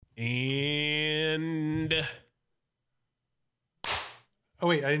And oh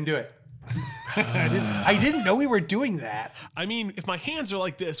wait, I didn't do it. I didn't know we were doing that. I mean, if my hands are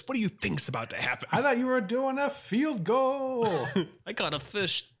like this, what do you think's about to happen? I thought you were doing a field goal. I got a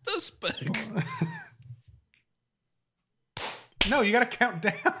fish this big. No, you got to count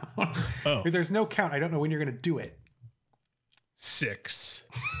down. Oh. If there's no count, I don't know when you're going to do it. 6,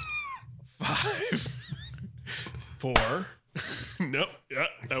 5, 4. Nope. Yeah,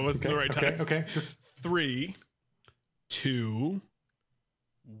 that wasn't the right time. Okay. Just 3, 2,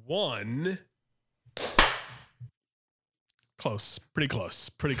 1. Close. Pretty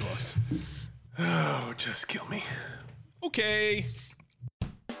close. Oh, just kill me. Okay.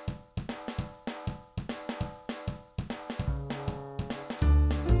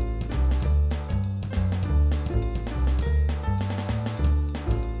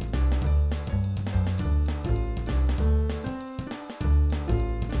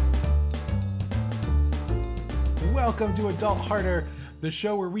 Welcome to Adult Harder, the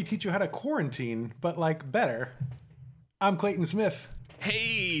show where we teach you how to quarantine, but like better. I'm Clayton Smith.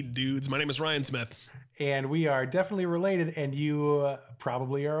 Hey, dudes. My name is Ryan Smith. And we are definitely related, and you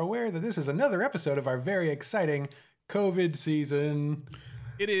probably are aware that this is another episode of our very exciting COVID season.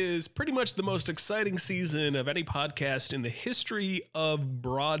 It is pretty much the most exciting season of any podcast in the history of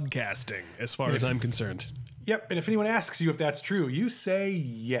broadcasting, as far as I'm concerned. Yep, and if anyone asks you if that's true, you say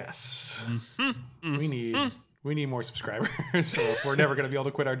yes. Mm-hmm. We need more subscribers, so else we're never going to be able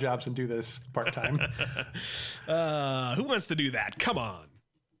to quit our jobs and do this part-time. Who wants to do that? Come on.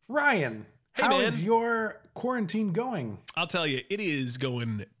 Ryan, hey, how man. is your quarantine going? I'll tell you, it is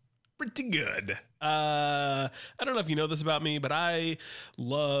going pretty good. I don't know if you know this about me, but I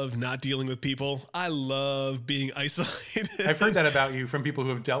love not dealing with people. I love being isolated. I've heard that about you from people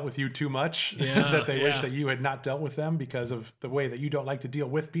who have dealt with you too much, that they wish that you had not dealt with them because of the way that you don't like to deal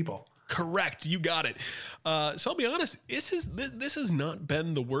with people. Correct. You got it. So I'll be honest, this has not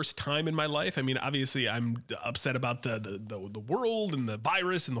been the worst time in my life. I mean, obviously I'm upset about the world and the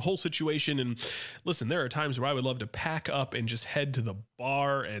virus and the whole situation. And listen, there are times where I would love to pack up and just head to the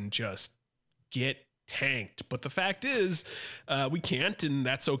bar and just get tanked. But the fact is, we can't, and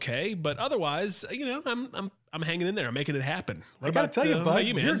that's okay. But otherwise, I'm hanging in there. I'm making it happen. I gotta tell you, bud,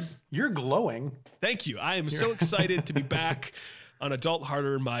 you, man? You're glowing. Thank you. I am so excited to be back on Adult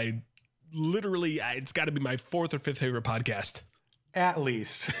Harder. It's got to be my 4th or 5th favorite podcast. At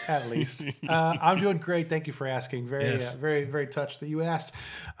least. I'm doing great. Thank you for asking. Very, very touched that you asked.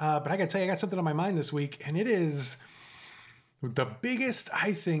 But I got to tell you, I got something on my mind this week, and it is the biggest,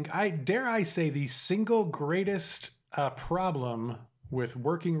 dare I say, the single greatest problem with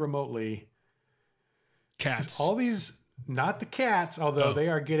working remotely. Cats. All these, not the cats, although they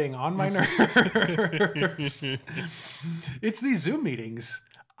are getting on my nerves. It's these Zoom meetings.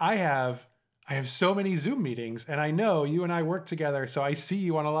 I have so many Zoom meetings, and I know you and I work together, so I see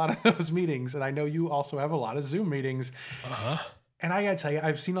you on a lot of those meetings, and I know you also have a lot of Zoom meetings. And I gotta tell you,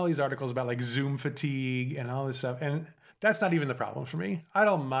 I've seen all these articles about like Zoom fatigue and all this stuff, and that's not even the problem for me. I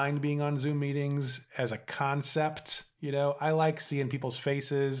don't mind being on Zoom meetings as a concept. I like seeing people's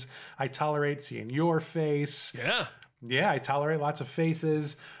faces. I tolerate seeing your face. Yeah, I tolerate lots of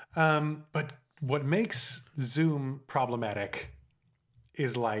faces. But what makes Zoom problematic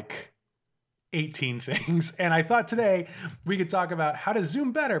is like 18 things. And I thought today we could talk about how to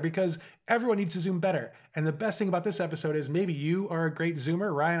Zoom better, because everyone needs to Zoom better. And the best thing about this episode is maybe you are a great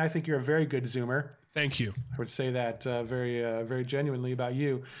Zoomer. Ryan, I think you're a very good Zoomer. Thank you. I would say that very genuinely about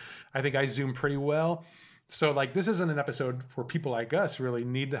you. I think I Zoom pretty well. So like, this isn't an episode where people like us really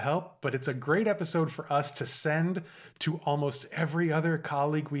need the help, but it's a great episode for us to send to almost every other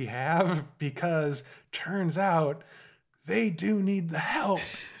colleague we have, because turns out they do need the help.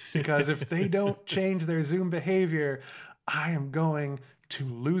 Because if they don't change their Zoom behavior, I am going to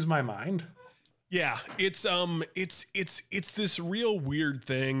lose my mind. Yeah, it's this real weird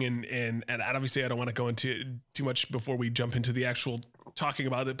thing, and obviously I don't want to go into too much before we jump into the actual talking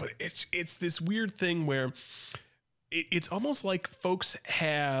about it, but it's this weird thing where it's almost like folks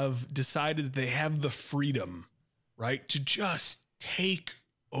have decided that they have the freedom, right, to just take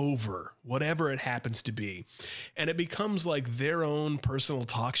over whatever it happens to be, and it becomes like their own personal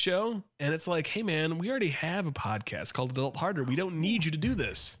talk show. And it's like, hey man, we already have a podcast called Adult Harder. We don't need you to do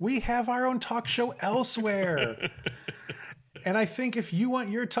this. We have our own talk show elsewhere. And I think if you want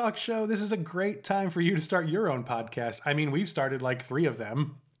your talk show, this is a great time for you to start your own podcast. I mean, we've started like 3 of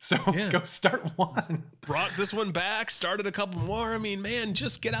them, So go start one. Brought this one back, started a couple more. I mean, man,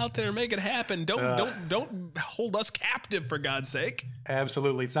 just get out there and make it happen. Don't hold us captive, for God's sake.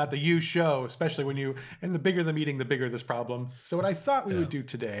 Absolutely. It's not the you show, especially and the bigger the meeting, the bigger this problem. So what I thought we would do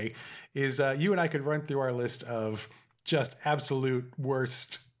today is you and I could run through our list of just absolute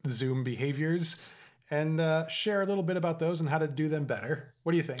worst Zoom behaviors and share a little bit about those and how to do them better.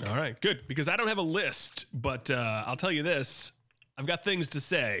 What do you think? All right, good. Because I don't have a list, but I'll tell you this. I've got things to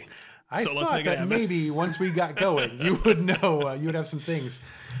say. I thought that maybe once we got going, you would know, you would have some things.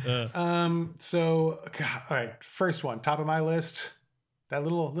 All right, first one, top of my list, that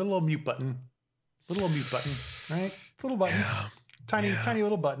little mute button. Little mute button, right? Little button. Yeah. Tiny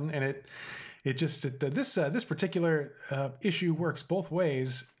little button. And this particular issue works both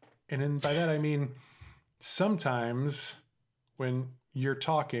ways. And then by that, I mean, sometimes when you're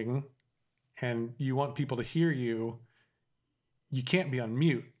talking and you want people to hear you, you can't be on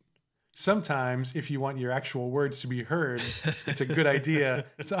mute. Sometimes if you want your actual words to be heard, it's a good idea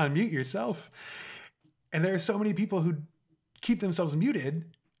to unmute yourself. And there are so many people who keep themselves muted.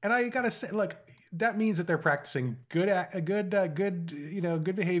 And I gotta say, look, that means that they're practicing good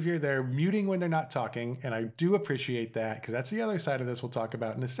behavior. They're muting when they're not talking. And I do appreciate that, because that's the other side of this we'll talk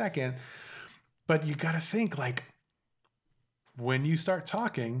about in a second. But you gotta think, like, when you start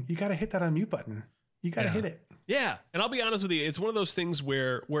talking, you gotta hit that unmute button. You gotta hit it. Yeah, and I'll be honest with you, it's one of those things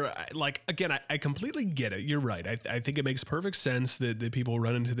where I completely get it. You're right. I think it makes perfect sense that people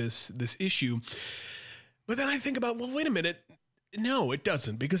run into this issue. But then I think about, well, wait a minute. No, it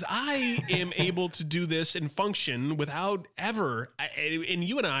doesn't, because I am able to do this and function without ever. And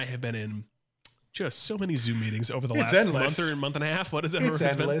you and I have been in just so many Zoom meetings over the last month or month and a half. What is it? It's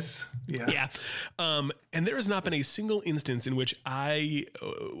endless. Yeah. And there has not been a single instance in which I,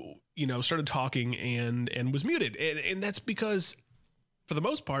 started talking and was muted. And that's because, for the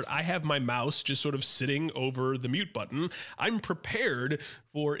most part, I have my mouse just sort of sitting over the mute button. I'm prepared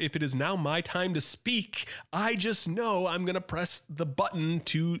for, if it is now my time to speak, I just know I'm going to press the button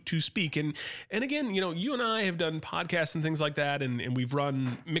to speak. And again, you and I have done podcasts and things like that, and we've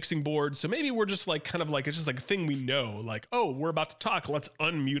run mixing boards. So maybe we're just it's just like a thing we know, like, oh, we're about to talk, let's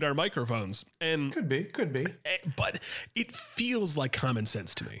unmute our microphones. And could be. But it feels like common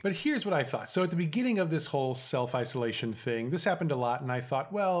sense to me. But here's what I thought. So at the beginning of this whole self-isolation thing, this happened a lot, and I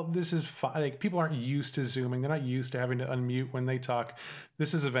thought, well, this is fine. Like, people aren't used to Zooming. They're not used to having to unmute when they talk.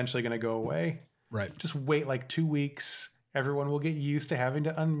 This is eventually going to go away. Right. Just wait like 2 weeks. Everyone will get used to having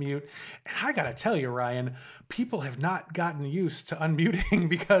to unmute. And I got to tell you, Ryan, people have not gotten used to unmuting,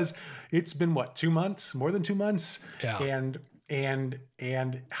 because it's been, 2 months? More than 2 months? Yeah.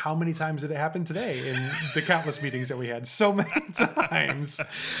 And how many times did it happen today in the countless meetings that we had? So many times.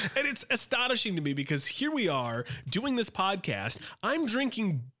 And it's astonishing to me, because here we are doing this podcast. I'm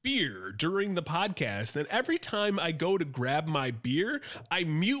drinking beer during the podcast, and every time I go to grab my beer, I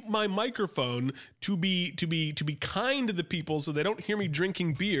mute my microphone to be kind to the people so they don't hear me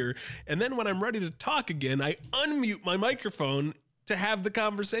drinking beer. And then when I'm ready to talk again, I unmute my microphone to have the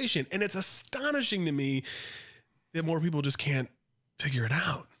conversation. And it's astonishing to me that more people just can't figure it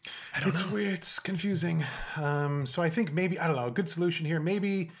out. It's weird. It's confusing. So I think maybe, I don't know, a good solution here.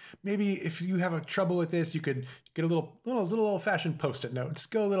 Maybe if you have a trouble with this, you could get a little old fashioned Post-it notes,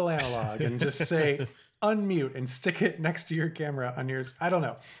 go a little analog, and just say unmute and stick it next to your camera on yours. I don't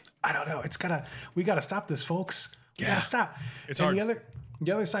know. We gotta stop this, folks. We gotta stop. It's hard.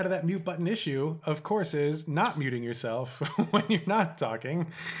 The other side of that mute button issue, of course, is not muting yourself when you're not talking.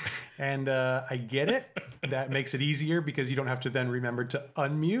 And I get it. That makes it easier, because you don't have to then remember to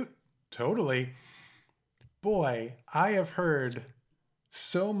unmute. Totally. Boy, I have heard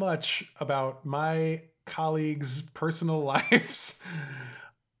so much about my colleagues' personal lives.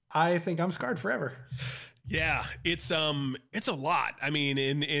 I think I'm scarred forever. Yeah, it's a lot. I mean,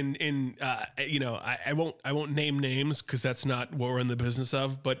 I won't name names, because that's not what we're in the business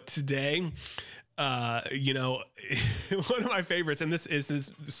of. But today, one of my favorites, and this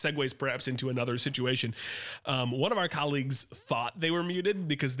segues perhaps into another situation. One of our colleagues thought they were muted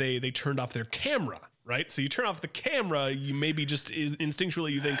because they turned off their camera. Right. So you turn off the camera, you maybe just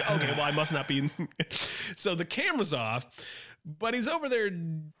instinctually you think, okay, well, I must not be. So the camera's off, but he's over there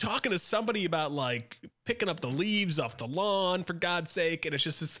talking to somebody about, like, picking up the leaves off the lawn, for God's sake. And it's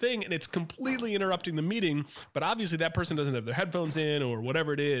just this thing, and it's completely interrupting the meeting. But obviously that person doesn't have their headphones in or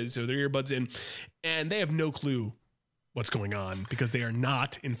whatever it is, or their earbuds in, and they have no clue what's going on, because they are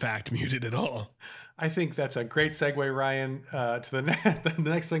not, in fact, muted at all. I think that's a great segue, Ryan, to the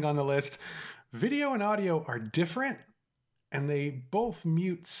next thing on the list. Video and audio are different, and they both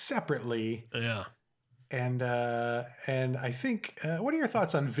mute separately. Yeah. And I think, what are your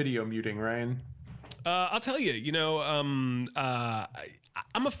thoughts on video muting, Ryan? I'll tell you, I'm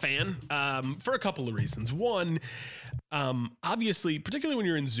a fan for a couple of reasons. One, obviously, particularly when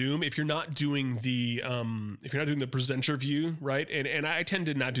you're in Zoom, if you're not doing the presenter view, right? And I tend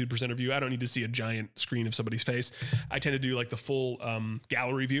to not do the presenter view. I don't need to see a giant screen of somebody's face. I tend to do like the full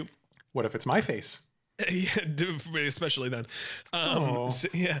gallery view. What if it's my face? Yeah, especially then.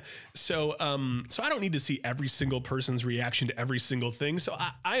 So I don't need to see every single person's reaction to every single thing. So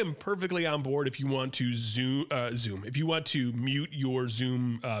I am perfectly on board if you want to Zoom. If you want to mute your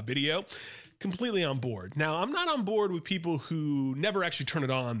Zoom video, completely on board. Now, I'm not on board with people who never actually turn it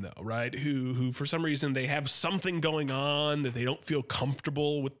on, though, right? Who for some reason they have something going on that they don't feel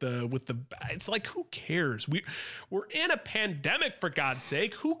comfortable with the. It's like, who cares? We're in a pandemic, for God's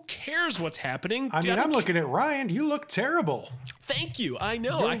sake. Who cares what's happening? I mean, I'm looking at Ryan. You look terrible. Thank you. I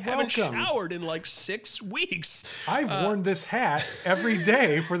know. I haven't showered in like 6 weeks. I've worn this hat every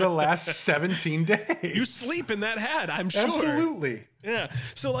day for the last 17 days. You sleep in that hat, I'm sure. Absolutely. Yeah.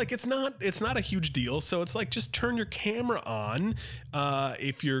 So like, it's not a huge deal. So it's like, just turn your camera on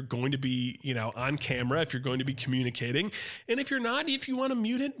if you're going to be, on camera, if you're going to be communicating. And if you're not, if you want to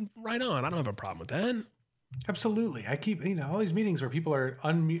mute it, right on. I don't have a problem with that. Absolutely. I keep, all these meetings where people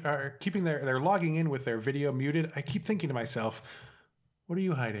are keeping they're logging in with their video muted. I keep thinking to myself, what are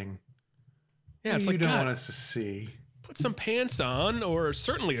you hiding? Yeah, it's you like, don't God, want us to see. Put some pants on, or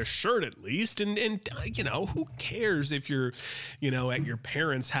certainly a shirt at least. And who cares if you're, at your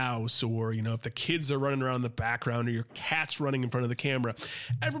parents' house, or, if the kids are running around in the background, or your cat's running in front of the camera.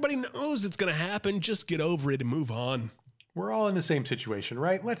 Everybody knows it's going to happen. Just get over it and move on. We're all in the same situation,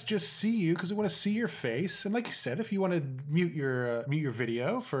 right? Let's just see you because we want to see your face. And like you said, if you want to mute your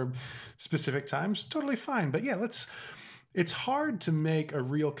video for specific times, totally fine. But yeah, it's hard to make a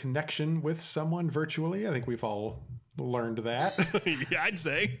real connection with someone virtually. I think we've all learned that. Yeah, I'd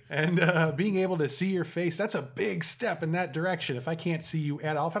say. And being able to see your face, that's a big step in that direction. If I can't see you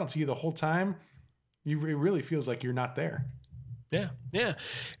at all, if I don't see you the whole time, it really feels like you're not there. Yeah.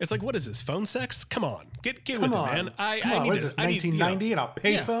 It's like, what is this, phone sex? Come on, get with it, man. I need what is this, 1990 and a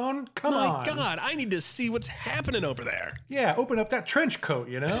payphone? Come on. My God, I need to see what's happening over there. Yeah, open up that trench coat,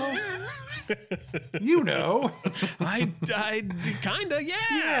 I kinda, yeah.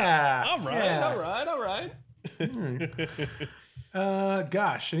 Yeah. All right.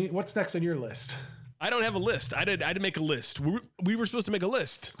 Gosh, what's next on your list? I don't have a list. I had to make a list. We were supposed to make a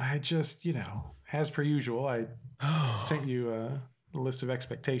list. I just, as per usual, I sent you a list of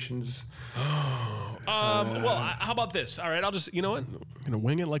expectations. Well, how about this? All right, I'll just, I'm going to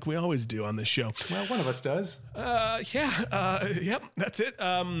wing it like we always do on this show. Well, one of us does. Yep, that's it.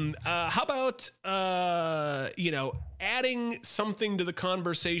 How about, adding something to the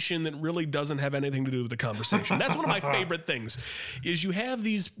conversation that really doesn't have anything to do with the conversation? That's one of my favorite things, is you have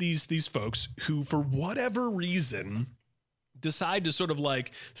these folks who, for whatever reason, decide to sort of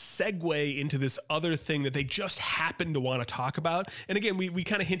like segue into this other thing that they just happen to want to talk about. And again, we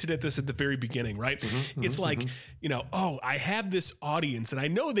kind of hinted at this at the very beginning, right? It's like, I have this audience and I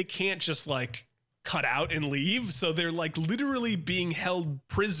know they can't just like cut out and leave. So they're like literally being held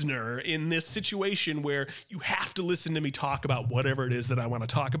prisoner in this situation where you have to listen to me talk about whatever it is that I want to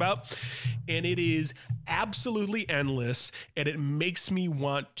talk about. And it is absolutely endless. And it makes me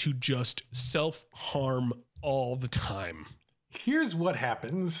want to just self-harm all the time. Here's what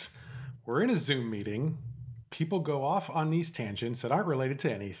happens. We're in a Zoom meeting. People go off on these tangents that aren't related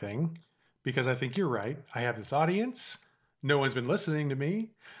to anything, because I think you're right. I have this audience. No one's been listening to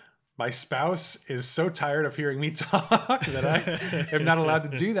me. My spouse is so tired of hearing me talk that I am not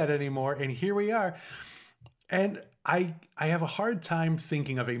allowed to do that anymore. And here we are. And I have a hard time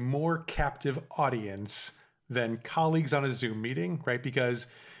thinking of a more captive audience than colleagues on a Zoom meeting, right? Because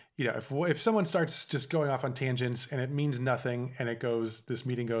if someone starts just going off on tangents and it means nothing and this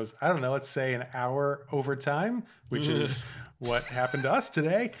meeting goes, I don't know, let's say an hour over time, which is what happened to us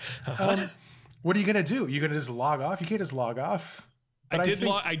today. What are you going to do? You're going to just log off? You can't just log off. But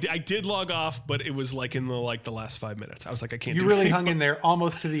I did log off, but it was like in the last 5 minutes. I was like, I can't do it. You really hung in there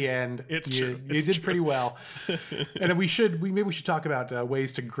almost to the end. It's true. You did pretty well. And maybe we should talk about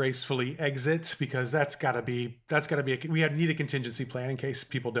ways to gracefully exit, because that's gotta be we need a contingency plan in case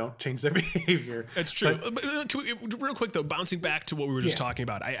people don't change their behavior. It's true. But real quick though, bouncing back to what we were just talking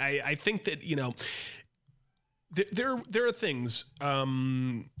about, I think that, there are things,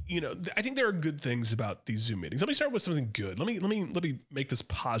 I think there are good things about these Zoom meetings. Let me start with something good. Let me make this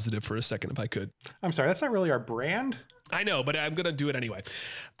positive for a second, if I could. I'm sorry, that's not really our brand. I know, but I'm going to do it anyway.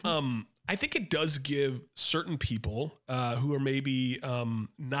 I think it does give certain people who are maybe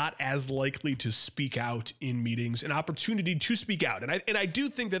not as likely to speak out in meetings an opportunity to speak out, and I do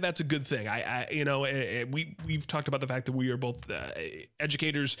think that that's a good thing. We've talked about the fact that we are both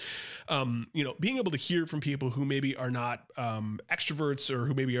educators. Being able to hear from people who maybe are not extroverts, or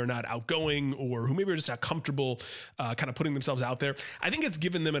who maybe are not outgoing, or who maybe are just not comfortable kind of putting themselves out there. I think it's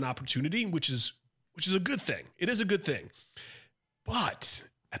given them an opportunity, which is a good thing. It is a good thing, but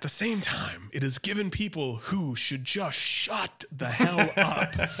at the same time, it has given people who should just shut the hell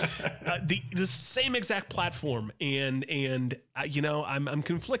up the same exact platform, and I'm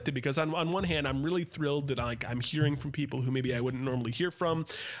conflicted, because on one hand, I'm really thrilled that I'm hearing from people who maybe I wouldn't normally hear from.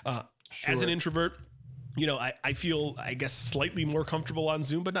 As an introvert, I feel, I guess, slightly more comfortable on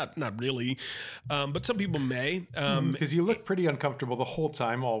Zoom, but not really. But some people may. Because you look pretty uncomfortable the whole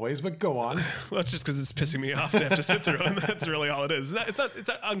time, always. But go on. Well, that's just because it's pissing me off to have to sit through, and that's really all it is. It's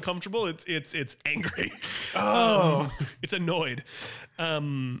not uncomfortable. It's angry. Oh, it's annoyed.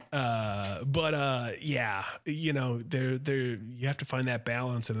 Yeah, you have to find that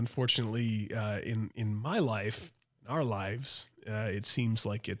balance, and unfortunately, in my life, in our lives, it seems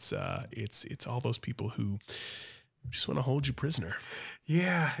like it's all those people who just want to hold you prisoner.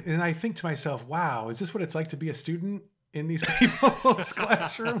 Yeah, and I think to myself, wow, is this what it's like to be a student in these people's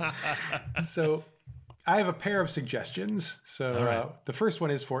classroom? So I have a pair of suggestions. So the first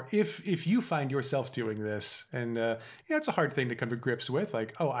one is for if you find yourself doing this, and it's a hard thing to come to grips with,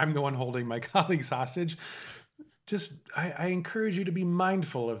 like, oh, I'm the one holding my colleagues hostage. I encourage you to be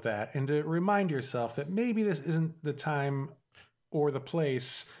mindful of that, and to remind yourself that maybe this isn't the time or the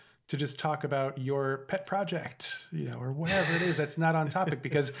place to just talk about your pet project, or whatever it is that's not on topic.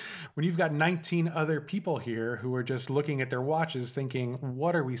 Because when you've got 19 other people here who are just looking at their watches thinking,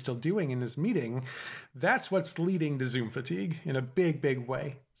 what are we still doing in this meeting? That's what's leading to Zoom fatigue in a big, big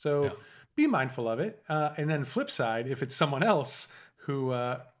way. So be mindful of it. And then flip side, if it's someone else who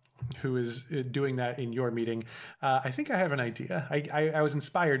is doing that in your meeting, I think I have an idea. I was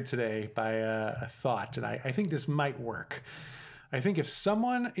inspired today by a thought, and I think this might work. I think if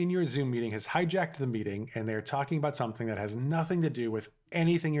someone in your Zoom meeting has hijacked the meeting and they're talking about something that has nothing to do with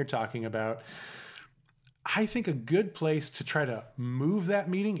anything you're talking about, I think a good place to try to move that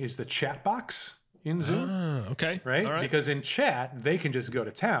meeting is the chat box in Zoom. Okay. Right? All right? Because in chat, they can just go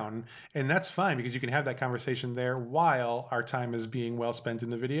to town, and that's fine, because you can have that conversation there while our time is being well spent in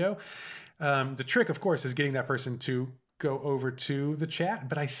the video. The trick, of course, is getting that person to go over to the chat.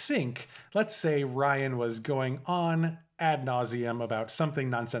 But I think, let's say Ryan was going on ad nauseum about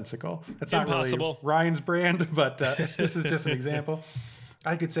something nonsensical. That's not impossible. Really Ryan's brand, but this is just an example.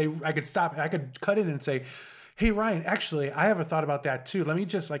 I could cut in and say, hey, Ryan, actually, I have a thought about that too. Let me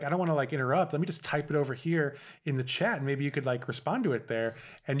just I don't want to interrupt. Let me just type it over here in the chat, and maybe you could respond to it there,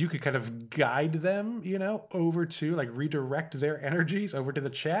 and you could kind of guide them, over to redirect their energies over to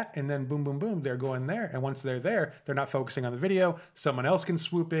the chat, and then boom, boom, boom, they're going there. And once they're there, they're not focusing on the video. Someone else can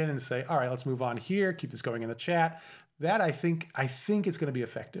swoop in and say, all right, let's move on here. Keep this going in the chat. That I think it's going to be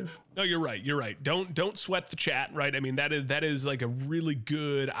effective. No, you're right. You're right. Don't sweat the chat, right? I mean, that is a really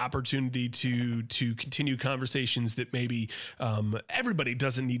good opportunity to continue conversations that maybe everybody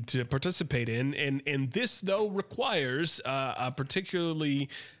doesn't need to participate in. And this, though, requires a particularly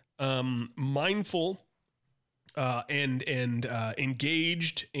mindful and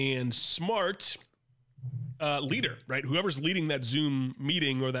engaged and smart leader, right? Whoever's leading that Zoom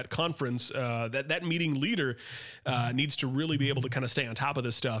meeting or that conference, that meeting leader needs to really be able to kind of stay on top of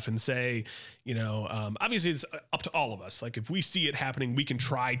this stuff and say, obviously it's up to all of us. If we see it happening, we can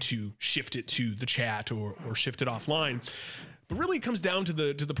try to shift it to the chat or shift it offline. But really, it comes down to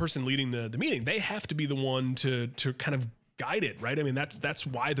the person leading the meeting. They have to be the one to kind of guide it, right? I mean, that's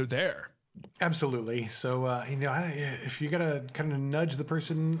why they're there. Absolutely. So, if you gotta kind of nudge the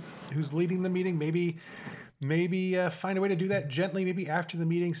person who's leading the meeting, maybe find a way to do that gently. Maybe after the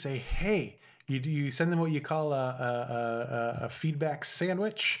meeting, say, "Hey," you send them what you call a feedback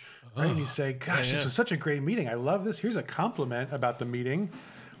sandwich, right? And you say, "Gosh, this was such a great meeting. I love this. Here's a compliment about the meeting."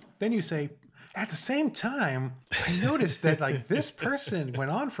 Then you say, at the same time, I noticed that this person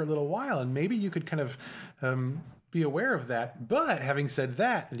went on for a little while, and maybe you could kind of be aware of that. But having said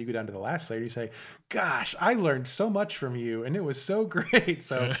that, then you go down to the last layer, you say, gosh, I learned so much from you, and it was so great.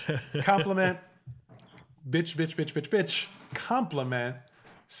 So compliment, bitch, compliment,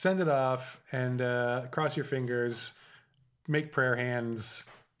 send it off, and cross your fingers, make prayer hands,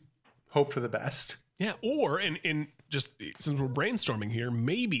 hope for the best. Yeah, or, and just since we're brainstorming here,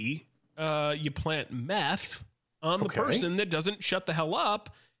 maybe you plant meth on the person that doesn't shut the hell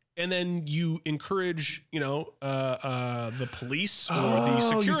up, and then you encourage, the police or the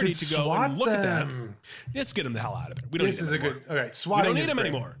security to go and look at them. Let's get them the hell out of it. We don't need them anymore. Okay, swatting. We don't need them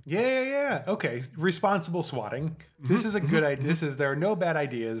anymore. Yeah. Okay, responsible swatting. This is a good idea. There are no bad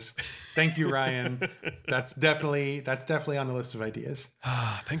ideas. Thank you, Ryan. That's definitely on the list of ideas.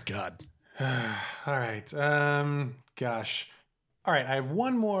 Thank God. All right. Gosh. All right, I have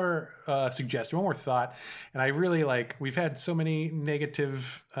one more suggestion, one more thought, and I really we've had so many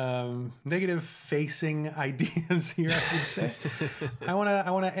negative facing ideas here, I would say. I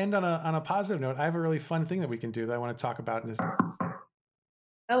want to end on a positive note. I have a really fun thing that we can do that I want to talk about.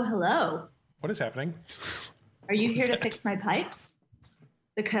 Oh, hello. What is happening? Are you here to fix my pipes?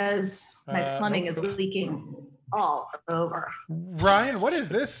 Because my plumbing is leaking all over. Ryan, what is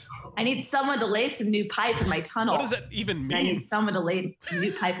this? I need someone to lay some new pipe in my tunnel. What does that even mean? I need someone to lay some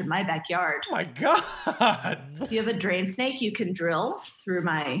new pipe in my backyard. Oh my God. Do you have a drain snake you can drill through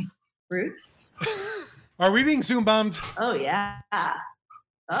my roots? Are we being Zoom bombed? Oh, yeah.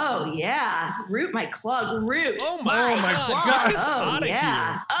 Oh, yeah. Root my clog. Root. Oh, my God. Get this out of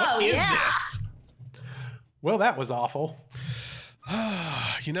here. What is this? Well, that was awful.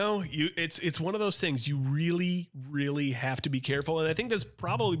 It's one of those things you really, really have to be careful. And I think this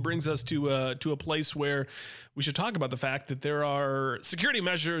probably brings us to a place where we should talk about the fact that there are security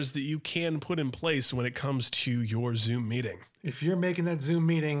measures that you can put in place when it comes to your Zoom meeting. If you're making that Zoom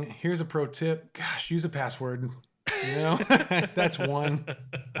meeting, here's a pro tip. Gosh, use a password. That's one,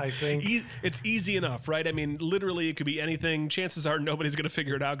 I think. It's easy enough, right? I mean, literally, it could be anything. Chances are nobody's going to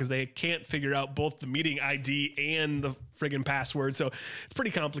figure it out because they can't figure out both the meeting ID and the friggin' password. So it's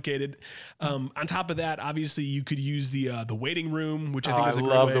pretty complicated. On top of that, obviously, you could use the waiting room, which I think is a great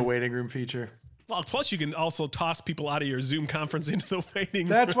way. I love the waiting room feature. Well, plus you can also toss people out of your Zoom conference into the waiting room.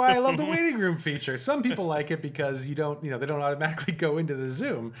 That's why I love the waiting room feature. Some people like it because they don't automatically go into the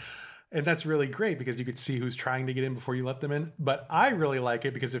Zoom. And that's really great because you could see who's trying to get in before you let them in. But I really like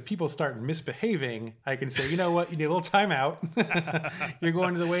it because if people start misbehaving, I can say, you know what, you need a little timeout. You're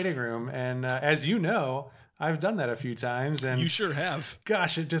going to the waiting room. And as you know, I've done that a few times, and you sure have.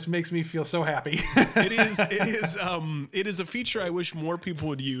 Gosh, it just makes me feel so happy. It is a feature I wish more people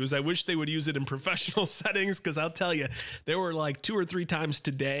would use. I wish they would use it in professional settings, because I'll tell you, there were like 2 or 3 times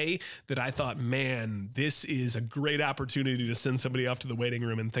today that I thought, man, this is a great opportunity to send somebody off to the waiting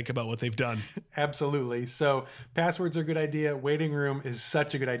room and think about what they've done. Absolutely. So passwords are a good idea. Waiting room is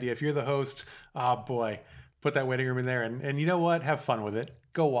such a good idea. If you're the host, oh boy, put that waiting room in there, and you know what? Have fun with it.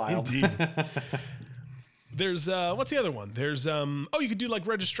 Go wild. Indeed. There's what's the other one? There's you could do like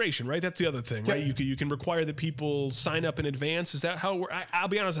registration, right? That's the other thing, right? You can require that people sign up in advance. Is that how I'll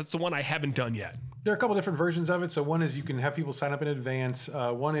be honest, that's the one I haven't done yet. There are a couple different versions of it. So one is you can have people sign up in advance.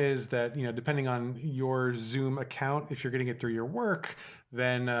 One is that, depending on your Zoom account, if you're getting it through your work,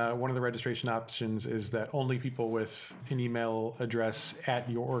 then one of the registration options is that only people with an email address at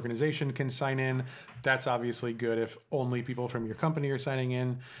your organization can sign in. That's obviously good if only people from your company are signing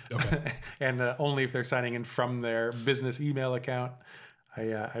in, okay. And only if they're signing in from their business email account.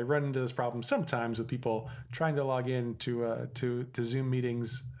 I run into this problem sometimes with people trying to log in to Zoom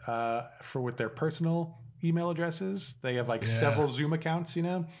meetings with their personal email addresses. They have several Zoom accounts,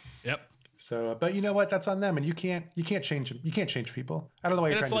 Yep. So, but you know what? That's on them, and you can't change them. You can't change people. I don't know why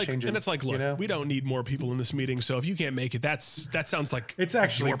you're trying to change them. And it's like, look, we don't need more people in this meeting. So if you can't make it, that sounds like it's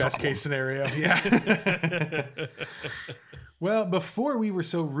actually best case scenario. Yeah. Well, before we were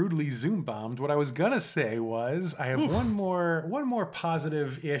so rudely Zoom bombed, what I was gonna say was I have one more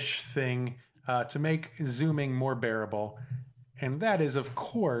positive-ish thing to make Zooming more bearable, and that is, of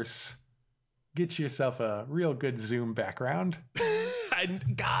course, get yourself a real good Zoom background.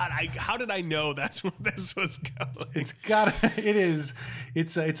 How did I know that's where this was going?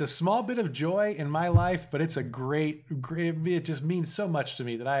 It's a small bit of joy in my life, but it's a great, it just means so much to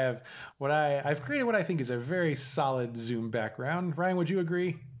me that I've created what I think is a very solid Zoom background. Ryan, would you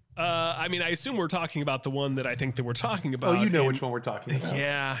agree? I assume we're talking about the one that I think that we're talking about. Oh, you know which one we're talking about.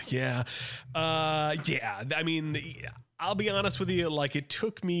 Yeah. I'll be honest with you, it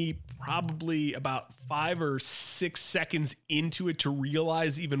took me probably about 5 or 6 seconds into it to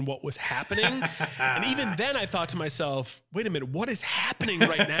realize even what was happening. And even then I thought to myself, wait a minute, what is happening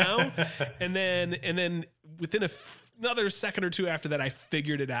right now? And then within another second or two after that, I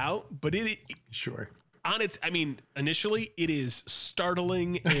figured it out. But sure. Initially it is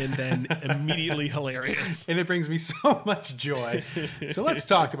startling and then immediately hilarious. And it brings me so much joy. So let's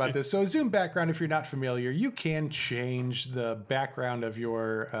talk about this. So Zoom background, if you're not familiar, you can change the background of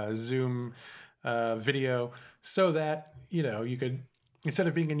your Zoom video so that, you could instead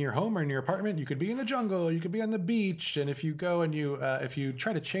of being in your home or in your apartment, you could be in the jungle, you could be on the beach. And if you go and if you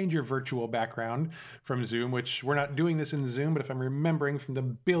try to change your virtual background from Zoom, which we're not doing this in Zoom, but if I'm remembering from the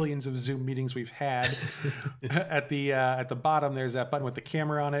billions of Zoom meetings we've had, at the bottom, there's that button with the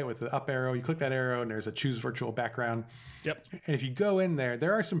camera on it with the up arrow. You click that arrow and there's a choose virtual background. Yep. And if you go in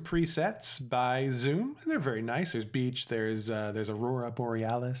there are some presets by Zoom. And they're very nice. There's beach, there's Aurora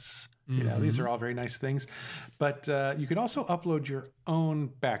Borealis. You know, these are all very nice things, but you can also upload your own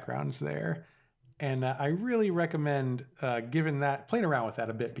backgrounds there. And I really recommend playing around with that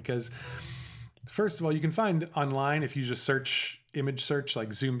a bit, because first of all, you can find online, if you just image search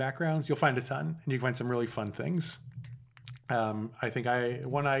like Zoom backgrounds, you'll find a ton and you can find some really fun things. I think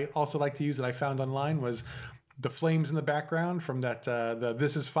one I also like to use that I found online was the flames in the background from that, the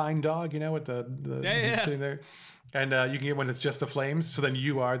This Is Fine dog, you know, with the sitting there. And you can get one that's just the flames. So then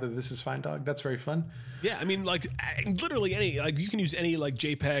you are the This Is Fine dog. That's very fun. Yeah, I mean, like literally any, like you can use any like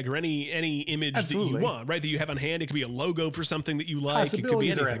JPEG or any image Absolutely. that you want, right? That you have on hand. It could be a logo for something that you like. It could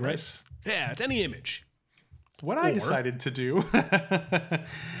be anything, right? Yeah, it's any image. What I decided to do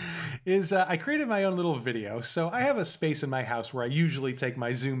is I created my own little video. So I have a space in my house where I usually take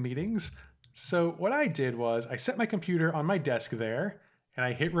my Zoom meetings. So what I did was I set my computer on my desk there. And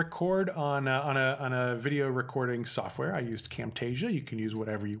I hit record on a video recording software. I used Camtasia. You can use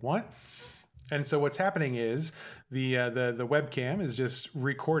whatever you want. And so what's happening is the webcam is just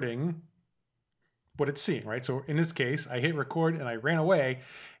recording what it's seeing, right? So in this case, I hit record and I ran away.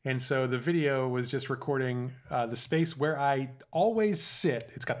 And so the video was just recording the space where I always sit.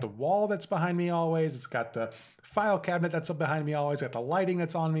 It's got the wall that's behind me always. It's got the file cabinet that's up behind me always. It's got the lighting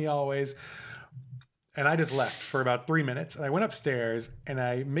that's on me always. And I just left for about 3 minutes. And I went upstairs and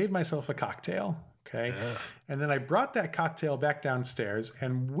I made myself a cocktail. Okay. Yeah. And then I brought that cocktail back downstairs.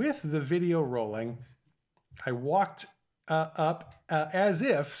 And with the video rolling, I walked up as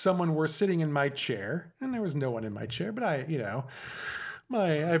if someone were sitting in my chair. And there was no one in my chair. But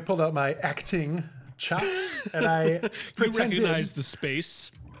I pulled out my acting chops and I pretended. You recognized the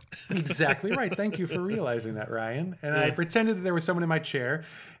space. Exactly right. Thank you for realizing that, Ryan. And I pretended that there was someone in my chair,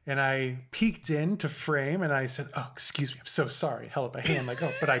 and I peeked into frame and I said, "Oh, excuse me, I'm so sorry." Held up a hand like,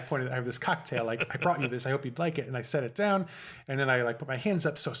 "Oh," but I pointed, "I have this cocktail. Like, I brought you this. I hope you'd like it." And I set it down, and then I put my hands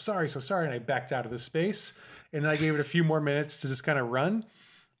up, so sorry, and I backed out of the space. And then I gave it a few more minutes to just kind of run.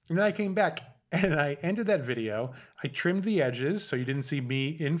 And then I came back and I ended that video. I trimmed the edges so you didn't see me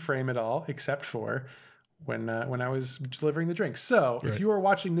in frame at all, except for when I was delivering the drink. So if you were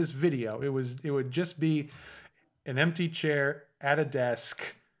watching this video, it would just be an empty chair at a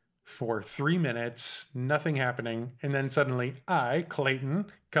desk for 3 minutes, nothing happening. And then suddenly I,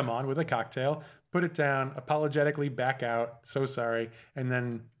 Clayton, come on with a cocktail, put it down, apologetically back out, so sorry. And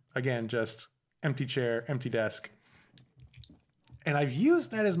then again, just empty chair, empty desk. And I've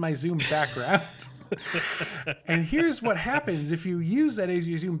used that as my Zoom background. And here's what happens if you use that as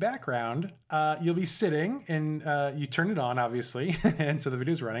your Zoom background. You'll be sitting and you turn it on, obviously, and so the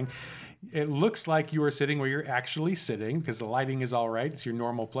video's running. It looks like you are sitting where you're actually sitting because the lighting is all right. It's your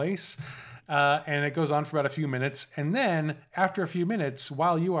normal place. And it goes on for about a few minutes. And then after a few minutes,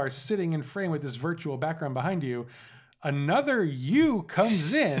 while you are sitting in frame with this virtual background behind you, another you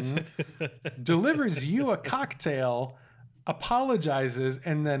comes in, delivers you a cocktail, apologizes,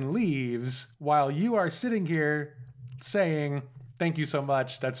 and then leaves while you are sitting here saying, "Thank you so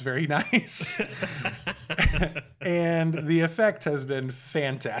much. That's very nice." And the effect has been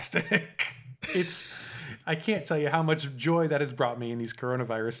fantastic. I can't tell you how much joy that has brought me in these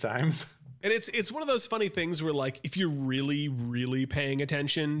coronavirus times. And it's one of those funny things where, like, if you're really, really paying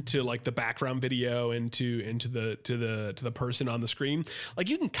attention to like the background video and to the person on the screen, like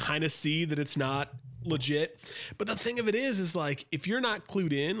you can kind of see that it's not legit. But the thing of it is like, if you're not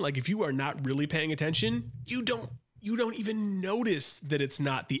clued in, like if you are not really paying attention, you don't even notice that it's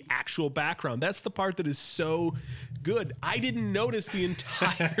not the actual background. That's the part that is so good. I didn't notice the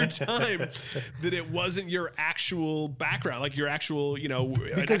entire time that it wasn't your actual background, like your actual,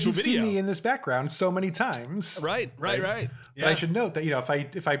 because you've video. seen me in this background so many times. Right. Yeah. But I should note that,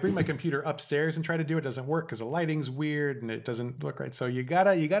 if I bring my computer upstairs and try to do it, doesn't work because the lighting's weird and it doesn't look right. So you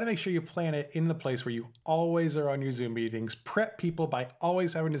gotta make sure you plan it in the place where you always are on your Zoom meetings. Prep people by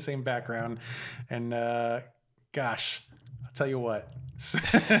always having the same background. And gosh, I'll tell you what,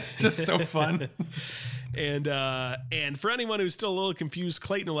 just so fun. And for anyone who's still a little confused,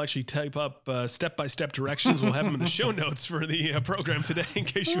 Clayton will actually type up step-by-step directions. We'll have them in the show notes for the program today in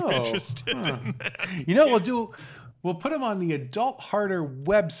case you're interested in that. You know what we'll do? We'll put them on the Adult Harder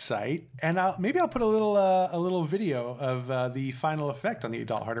website, and maybe I'll put a little video of the final effect on the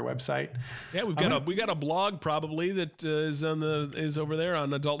Adult Harder website. Yeah, we got a blog probably that is over there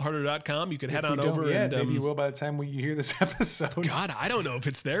on adultharder.com. You could head on over. And maybe you will by the time you hear this episode. God, I don't know if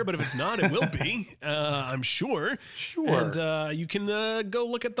it's there, but if it's not, it will be. I'm sure. Sure. And you can go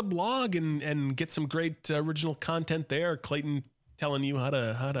look at the blog and get some great original content there. Clayton telling you how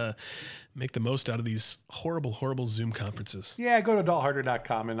to make the most out of these horrible Zoom conferences. Yeah, go to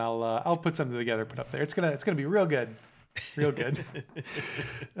adultharder.com and I'll put something together, put up there. It's gonna be real good. Real good.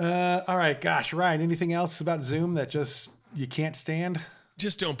 All right, gosh, Ryan, anything else about Zoom that just you can't stand?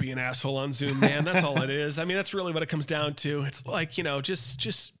 Just don't be an asshole on Zoom, man. That's all it is. I mean, that's really what it comes down to. It's like,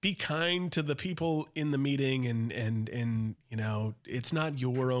 just be kind to the people in the meeting and it's not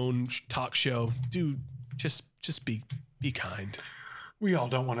your own talk show. Just be kind. We all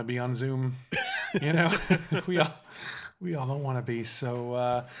don't want to be on Zoom, we all don't want to be.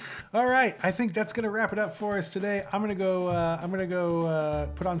 So, all right. I think that's going to wrap it up for us today. I'm going to go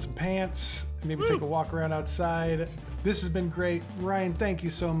put on some pants and maybe take a walk around outside. This has been great. Ryan, thank you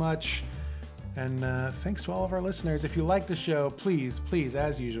so much. And thanks to all of our listeners. If you like the show, please,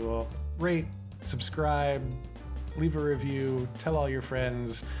 as usual, rate, subscribe, leave a review, tell all your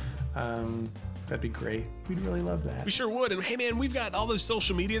friends. That'd be great. We'd really love that. We sure would. And hey, man, we've got all this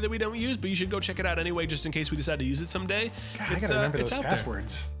social media that we don't use, but you should go check it out anyway, just in case we decide to use it someday. God, I gotta remember those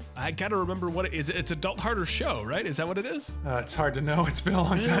passwords. I gotta remember what it is. It's Adult Harder Show, right? Is that what it is? It's hard to know. It's been a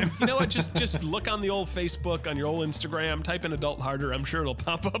long time. You know what? Just look on the old Facebook, on your old Instagram, type in Adult Harder. I'm sure it'll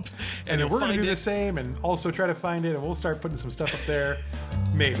pop up. And then we're gonna do the same and also try to find it, and we'll start putting some stuff up there.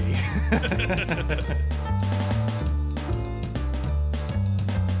 Maybe.